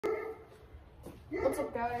What's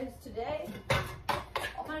up guys, today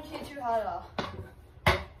I'm going to teach you how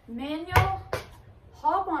to manual,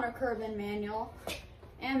 hop on a curb in manual,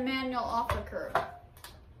 and manual off the curb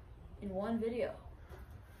in one video.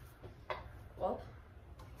 Well,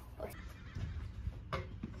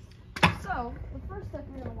 so the first step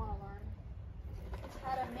you're going to want to learn is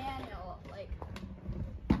how to manual,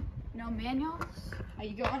 manuals, how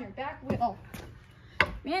you go on your back wheel.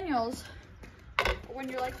 Manuals, when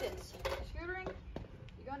you're like this, scootering,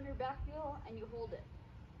 you go on your back wheel and you hold it,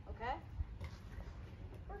 okay?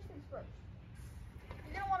 First things first,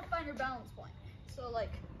 you're gonna wanna find your balance point. So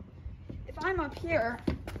if I'm up here,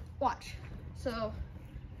 watch. So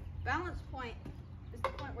balance point is the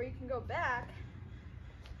point where you can go back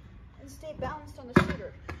and stay balanced on the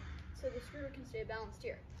scooter. So the scooter can stay balanced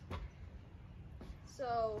here.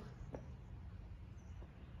 So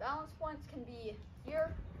balance points can be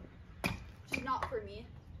here, which is not for me.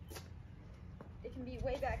 It can be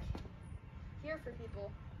way back here for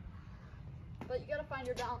people, but you gotta find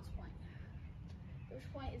your balance point.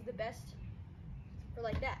 Which point is the best for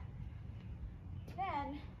like that.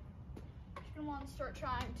 Then you're gonna want to start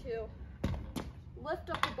trying to lift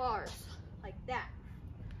up the bars like that.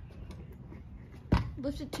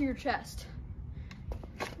 Lift it to your chest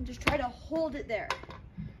and just try to hold it there.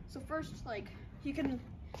 So first, you can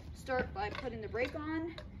start by putting the brake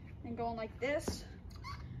on and going like this.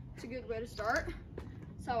 It's a good way to start.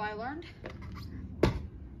 That's how I learned.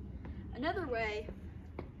 Another way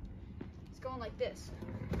is going like this.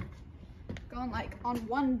 Going on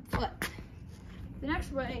one foot. The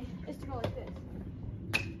next way is to go like this.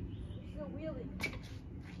 This is a wheelie.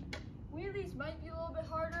 Wheelies might be a little bit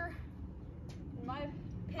harder, in my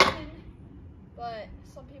opinion, but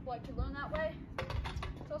some people like to learn that way.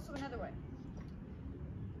 It's also another way.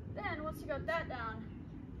 Then, once you got that down,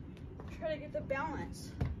 try to get the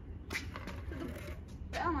balance. For the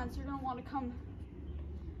balance, you're gonna want to come,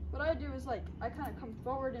 what I do is I kind of come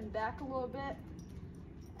forward and back a little bit,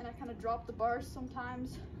 and I kind of drop the bars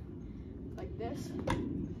sometimes, like this. There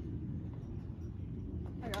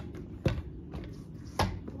you go.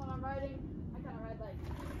 When I'm riding, I kind of ride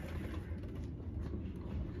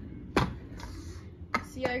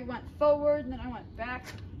see, I went forward, and then I went back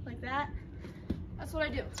like that. That's what I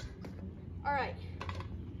do. All right,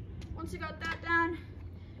 once you got that down,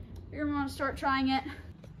 you're gonna wanna start trying it.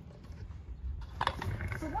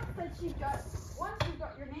 So once you've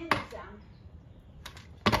got your manuals down,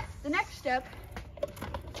 the next step is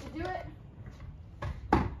to do it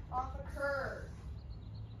off a curb.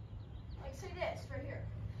 Like say this right here.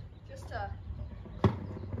 Just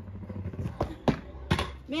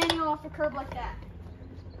manual off the curb like that.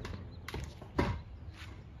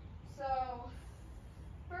 So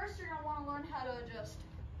first you're gonna want to learn how to just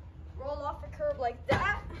roll off the curb like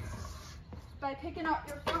that by picking up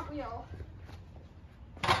your front wheel,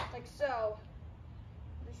 like so,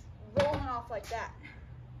 just rolling off like that.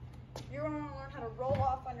 You're gonna want to learn how to roll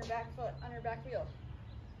off on your back foot, on your back wheel.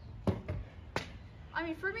 I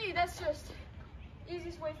mean, for me, that's just the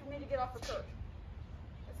easiest way for me to get off the curb.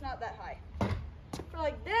 It's not that high. For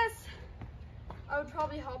like this, I would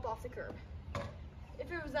probably hop off the curb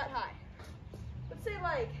if it was that high. Let's say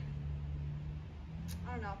I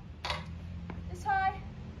don't know, this high,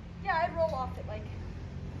 yeah, I'd roll off it like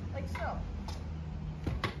so.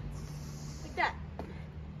 Like that.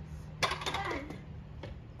 Then,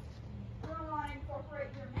 you're gonna want to incorporate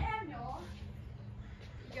your manual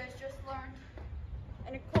you guys just learned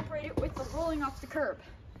and incorporate it with the rolling off the curb.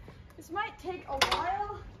 This might take a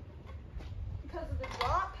while because of the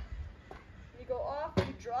drop. You go off,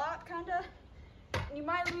 you drop kinda, and you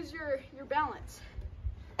might lose your balance.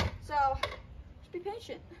 So just be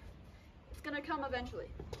patient. It's gonna come eventually,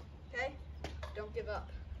 okay? Don't give up.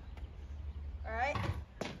 All right?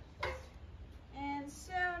 And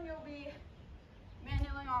soon you'll be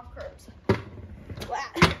manualing off curbs. Blah.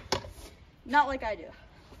 Not like I do.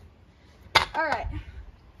 All right.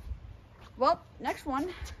 Well, next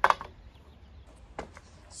one.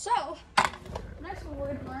 So, next one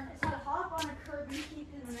we're gonna learn is how to hop on a curb and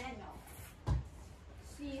keep in the manual.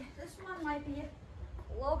 See, this one might be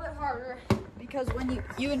a little bit harder because when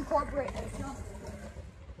you incorporate a jump.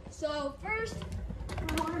 So first, we're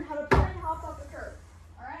gonna learn how to bunny hop up a curb.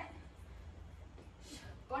 All right?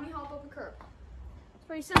 Bunny hop up a curb. It's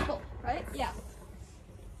pretty simple, right? Yeah.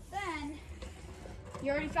 Then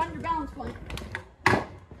you already found your balance point. So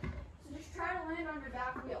just try to land on your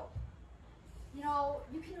back wheel. You know,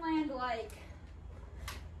 you can land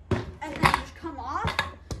and then just come off,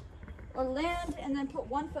 or land and then put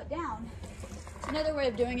one foot down. It's another way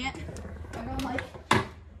of doing it. I'm going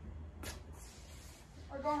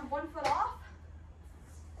or going one foot off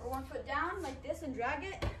one foot down like this and drag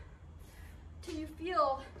it till you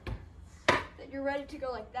feel that you're ready to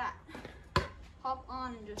go like that. Hop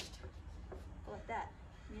on and just go like that.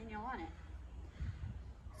 Manual on it.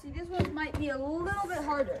 See, these ones might be a little bit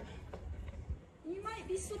harder. You might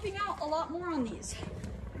be slipping out a lot more on these.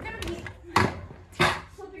 You're gonna be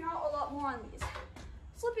slipping out a lot more on these.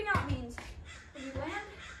 Slipping out means when you land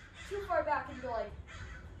too far back and go like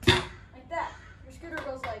that. Your scooter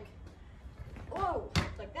goes like, whoa,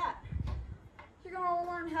 like that. You're gonna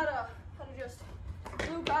learn how to just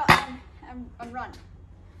loop out and run.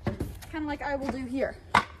 Kind of like I will do here.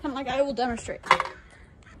 Kind of like I will demonstrate.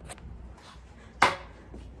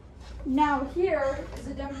 Now here is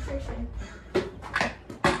a demonstration of me. Now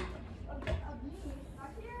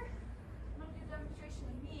here, I'm going to do a demonstration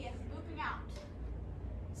of me looping out.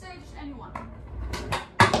 Say just anyone.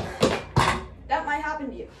 That might happen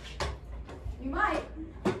to you. You might,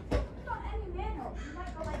 on any manual, you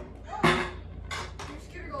might go like, oh, your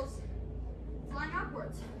scooter goes flying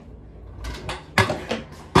upwards.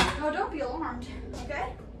 No, don't be alarmed,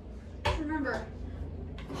 okay? Just remember,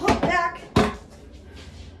 hop back,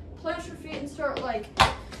 plant your feet and start like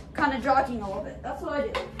kind of jogging a little bit. That's what I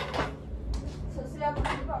do. So see how I'm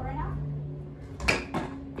going to go right now?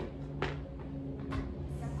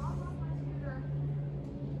 Hop off my scooter,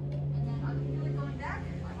 and then I'm really going back.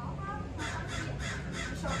 I hop off,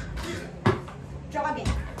 start jogging.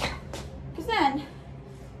 Because then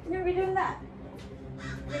you're going to be doing that.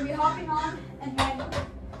 You're going to be hopping on and handling.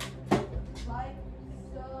 Like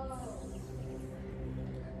so.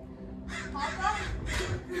 Hop up.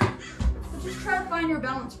 So just try to find your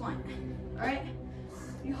balance point. Alright?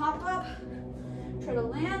 You hop up, try to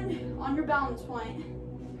land on your balance point.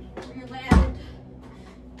 Where you land,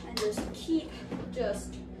 and just keep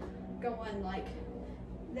just going like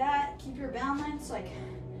that. Keep your balance. Like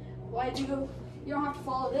what I do, you don't have to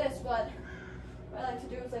follow this, but what I like to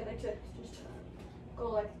do is I like to just go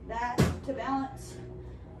like that to balance.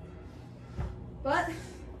 But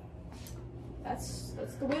that's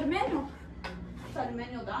the way to manual. Try to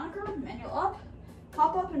manual down a curve, manual up,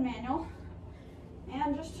 hop up and manual,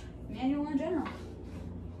 and just manual in general.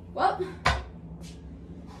 Well,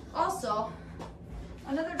 also,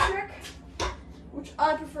 another trick, which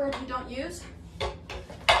I prefer if you don't use,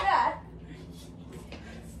 that,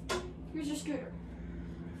 here's your scooter.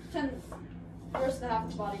 Pretend the rest of the half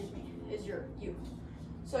of the body is you.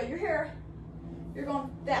 So you're here, you're going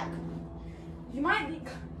back. You might be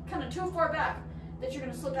kind of too far back that you're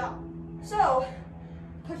going to slip out. So,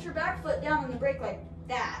 put your back foot down on the brake like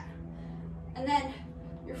that. And then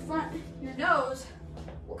your nose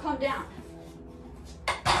will come down.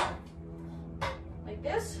 Like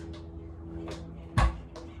this.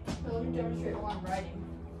 So let me demonstrate while I'm riding.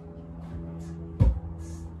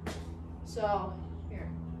 So, here.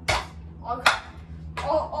 I'll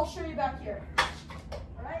show you back here.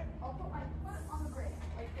 Alright? I'll put my foot on the brake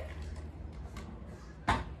like this.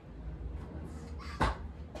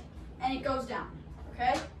 And it goes down,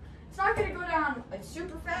 okay? It's not gonna go down like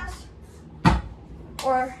super fast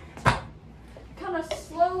or kind of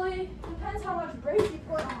slowly. Depends how much brake you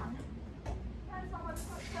put on. Depends how much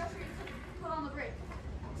pressure you put on the brake.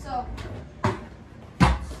 So,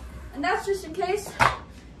 and that's just in case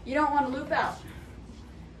you don't want to loop out.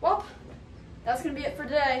 Well, that's gonna be it for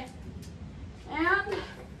today. And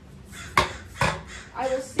I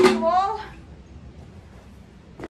will see you all